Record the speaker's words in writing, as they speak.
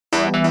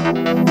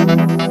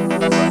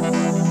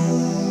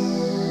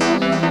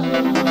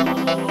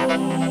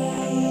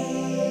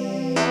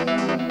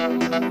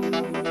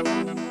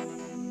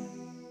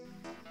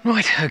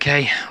Right,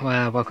 okay,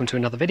 well, welcome to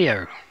another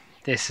video.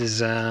 This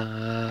is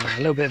a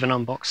little bit of an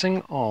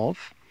unboxing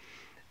of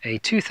a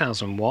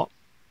 2000 watt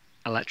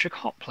electric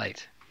hot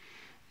plate.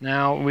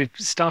 Now, we've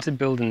started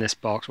building this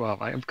box. Well,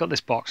 I've got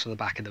this box for the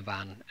back of the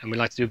van, and we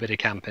like to do a bit of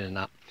camping and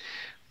that,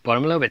 but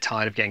I'm a little bit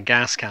tired of getting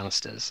gas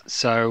canisters,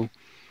 so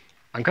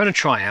I'm going to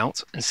try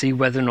out and see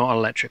whether or not an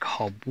electric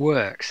hob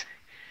works.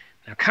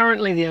 Now,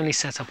 currently the only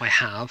setup I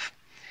have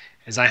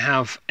is I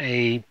have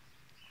a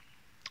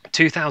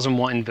 2000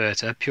 watt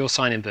inverter, pure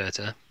sine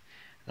inverter.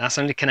 That's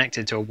only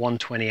connected to a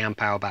 120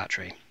 amp hour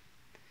battery.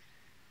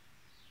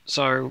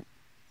 So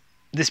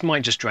this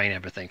might just drain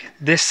everything.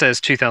 This says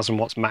 2000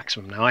 watts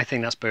maximum. Now I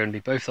think that's going to be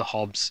both the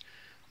hobs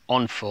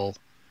on full,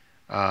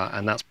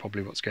 and that's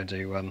probably what's going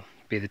to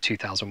be the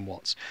 2000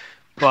 watts.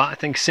 But I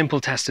think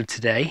simple test of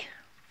today.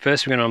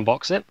 First we're going to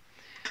unbox it.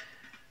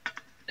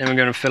 Then we're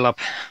going to fill up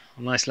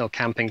a nice little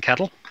camping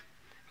kettle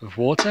with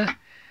water,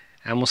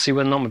 and we'll see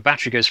whether or not my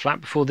battery goes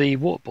flat before the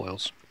water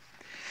boils.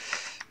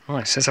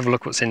 Right, so let's have a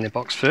look what's in the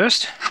box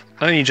first.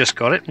 Only just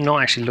got it,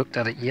 not actually looked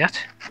at it yet.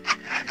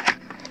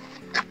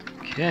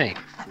 Okay, here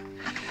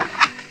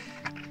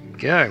we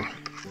go.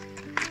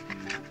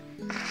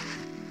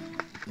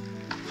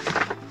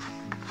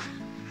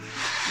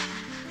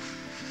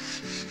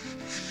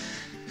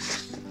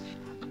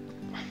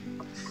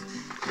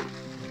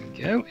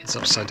 There we go, it's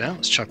upside down,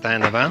 let's chuck that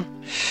in the van.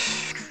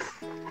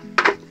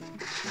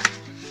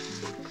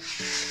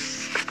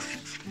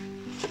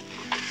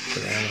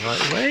 Put it in the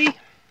right way.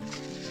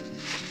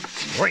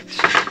 Right.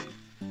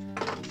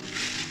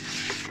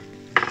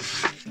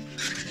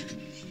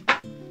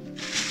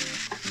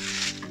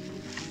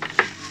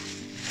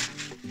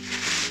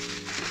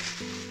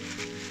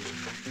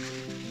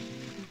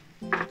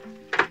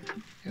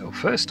 Well,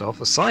 first off,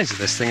 the size of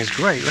this thing is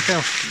great. Look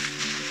how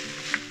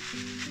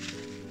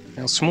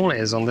small it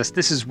is on this.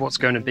 This is what's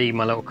going to be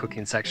my little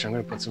cooking section. I'm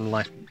going to put some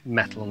light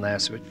metal on there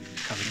so it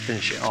kind of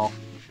finish it off.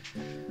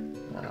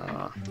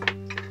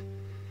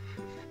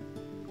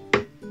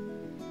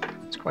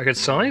 Quite a good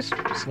size,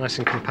 it's nice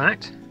and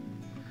compact.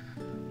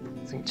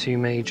 Nothing too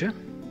major.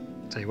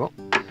 Tell you what,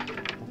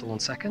 hold on 1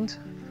 second.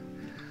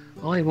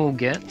 I will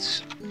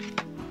get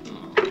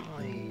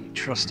my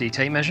trusty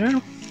tape measure.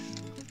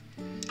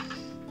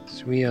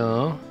 So we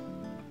are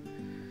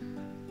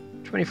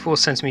 24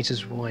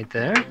 centimeters wide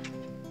there.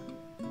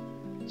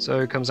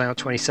 So it comes out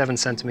 27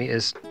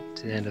 centimeters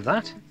to the end of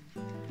that.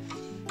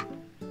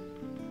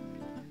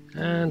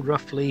 And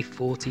roughly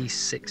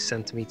 46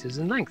 centimeters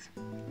in length.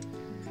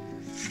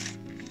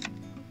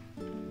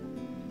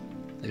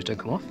 Those don't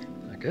come off,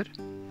 they're good.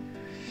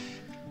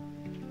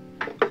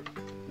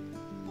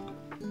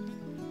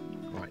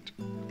 Right,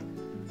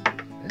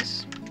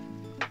 this.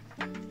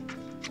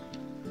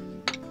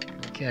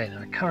 Okay, now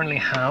I currently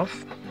have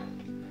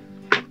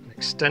an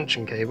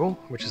extension cable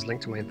which is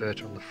linked to my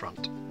inverter on the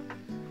front.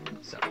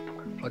 So,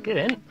 plug it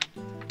in.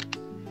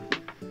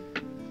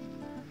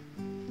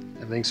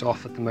 Everything's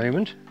off at the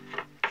moment.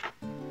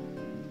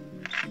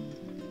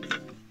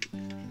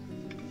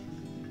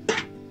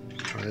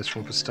 Try this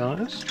one for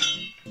starters.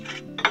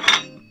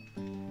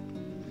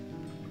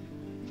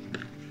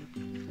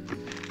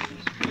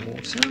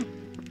 Water.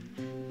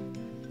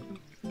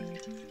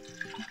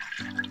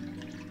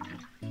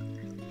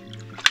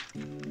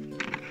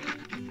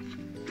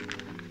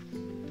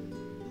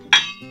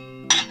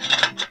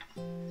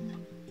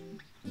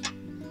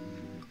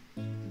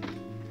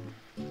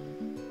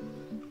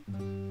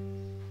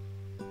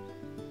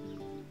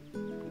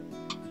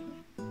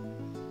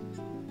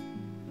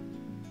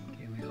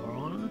 Okay, we are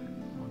on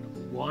number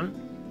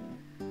 1.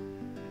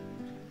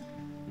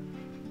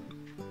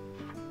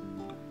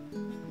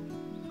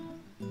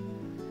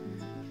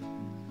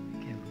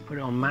 Put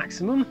it on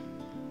maximum.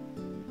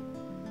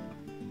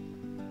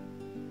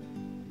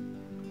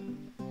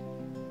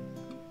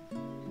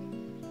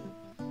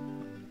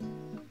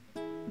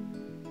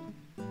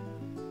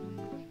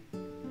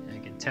 I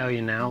can tell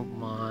you now,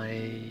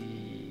 my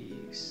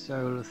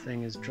solar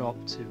thing has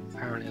dropped to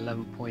apparently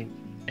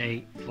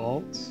 11.8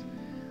 volts.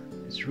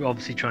 It's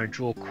obviously trying to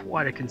draw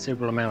quite a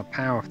considerable amount of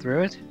power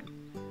through it.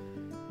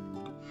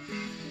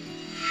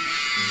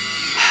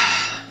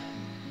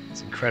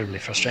 It's incredibly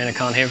frustrating. I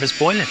can't hear if it's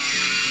boiling.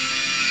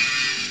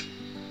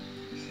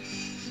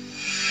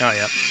 Oh,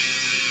 yeah.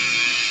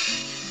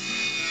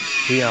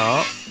 We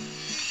are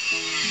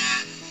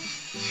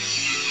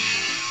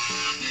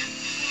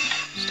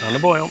starting to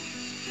boil.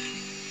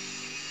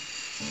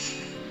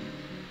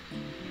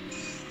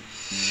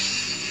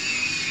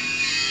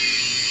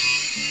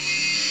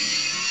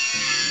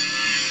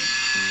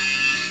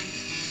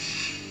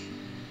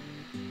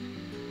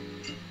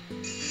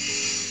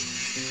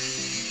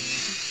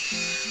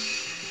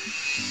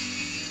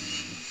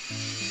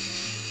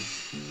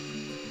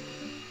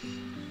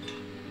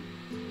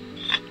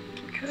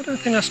 I don't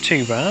think that's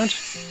too bad.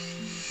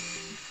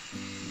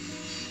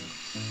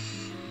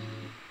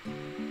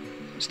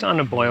 It's starting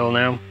to boil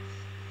now.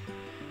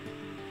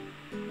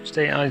 I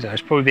don't know,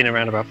 it's probably been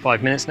around about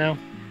 5 minutes now,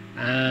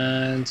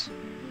 and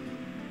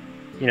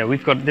you know,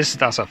 we've got this.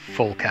 That's a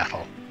full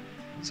kettle.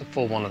 It's a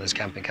full one of those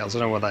camping kettles. I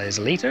don't know what that is,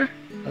 a litre,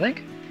 I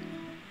think.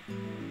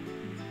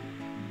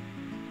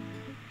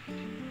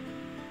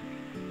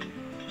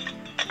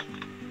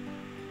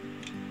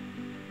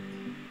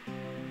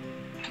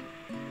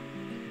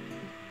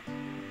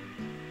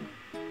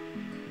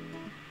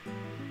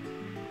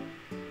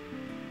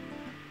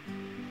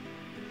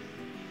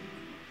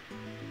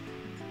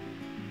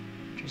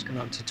 Just gone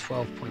up to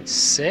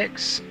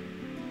 12.6.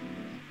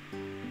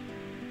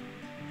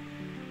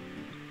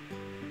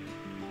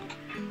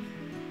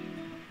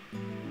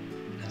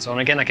 And so on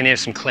again, I can hear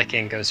some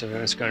clicking goes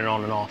it's going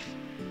on and off.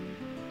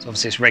 So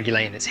obviously it's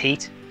regulating its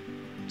heat.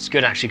 It's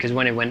good actually, because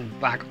when it went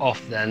back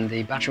off then,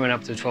 the battery went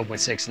up to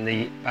 12.6 and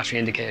the battery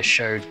indicator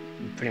showed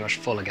pretty much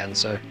full again,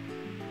 so.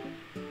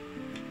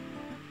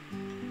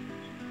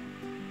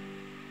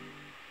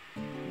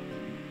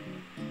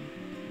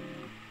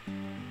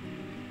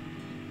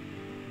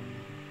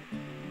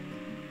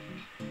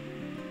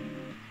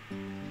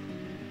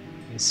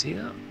 You see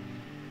that?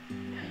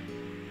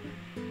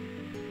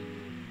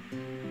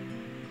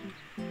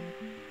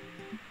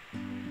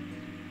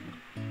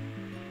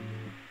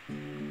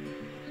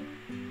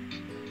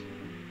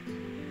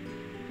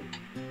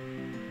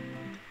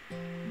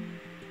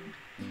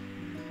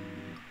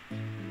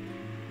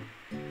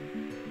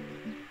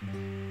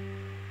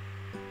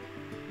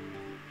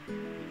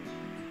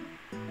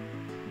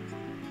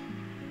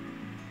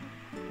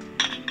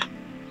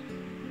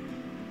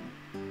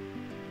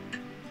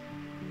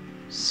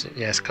 So,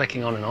 yeah, it's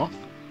clicking on and off.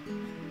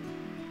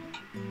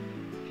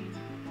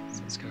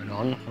 So it's going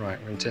on. Right,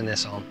 we're going to turn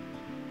this on.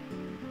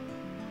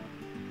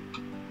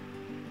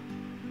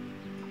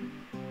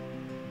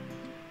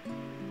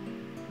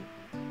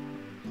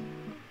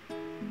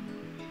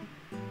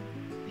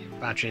 The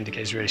battery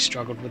indicator's really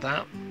struggled with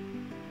that.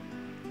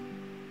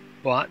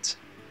 But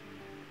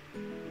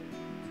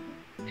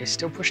it's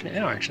still pushing it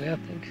out actually, I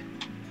think.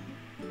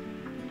 I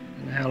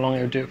don't know how long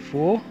it would do it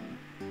for.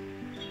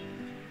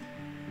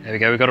 There we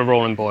go, we've got a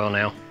rolling boil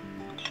now.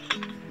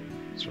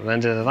 So we'll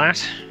end it at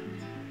that.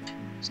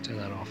 Let's turn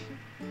that off.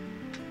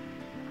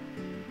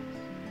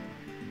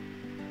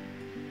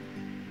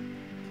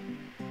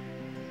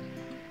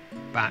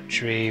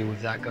 Battery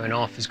with that going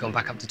off has gone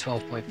back up to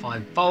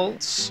 12.5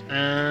 volts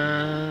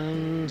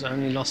and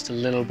only lost a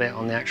little bit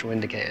on the actual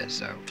indicator,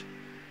 so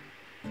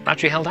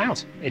battery held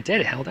out. It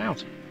did, it held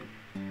out.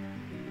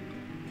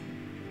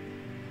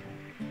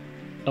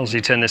 As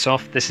you turn this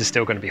off, this is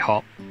still going to be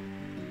hot.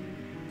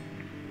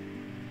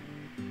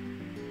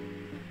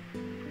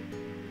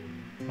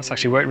 That's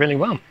actually worked really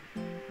well.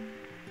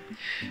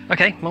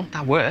 Okay, well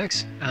that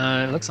works.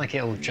 It looks like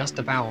it'll just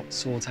about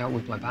sort out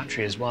with my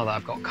battery as well that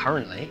I've got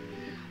currently.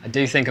 I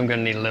do think I'm going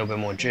to need a little bit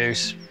more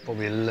juice,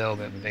 probably a little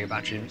bit of a bigger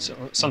battery, so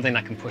something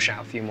that can push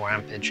out a few more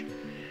ampage.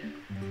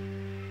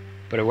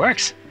 But it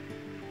works.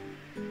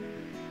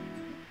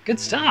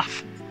 Good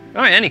stuff.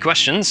 All right, any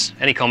questions,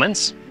 any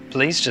comments,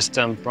 please just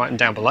write them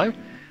down below.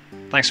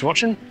 Thanks for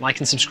watching, like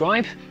and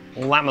subscribe,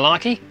 all that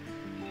malarkey.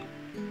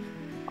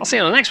 I'll see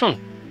you on the next one.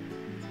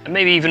 And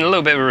maybe even a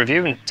little bit of a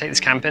review and take this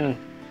camping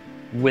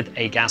with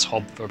a gas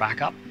hob for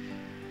backup.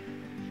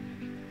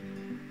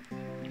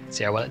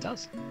 See how well it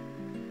does.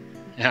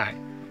 All right,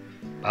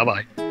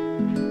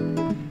 bye-bye.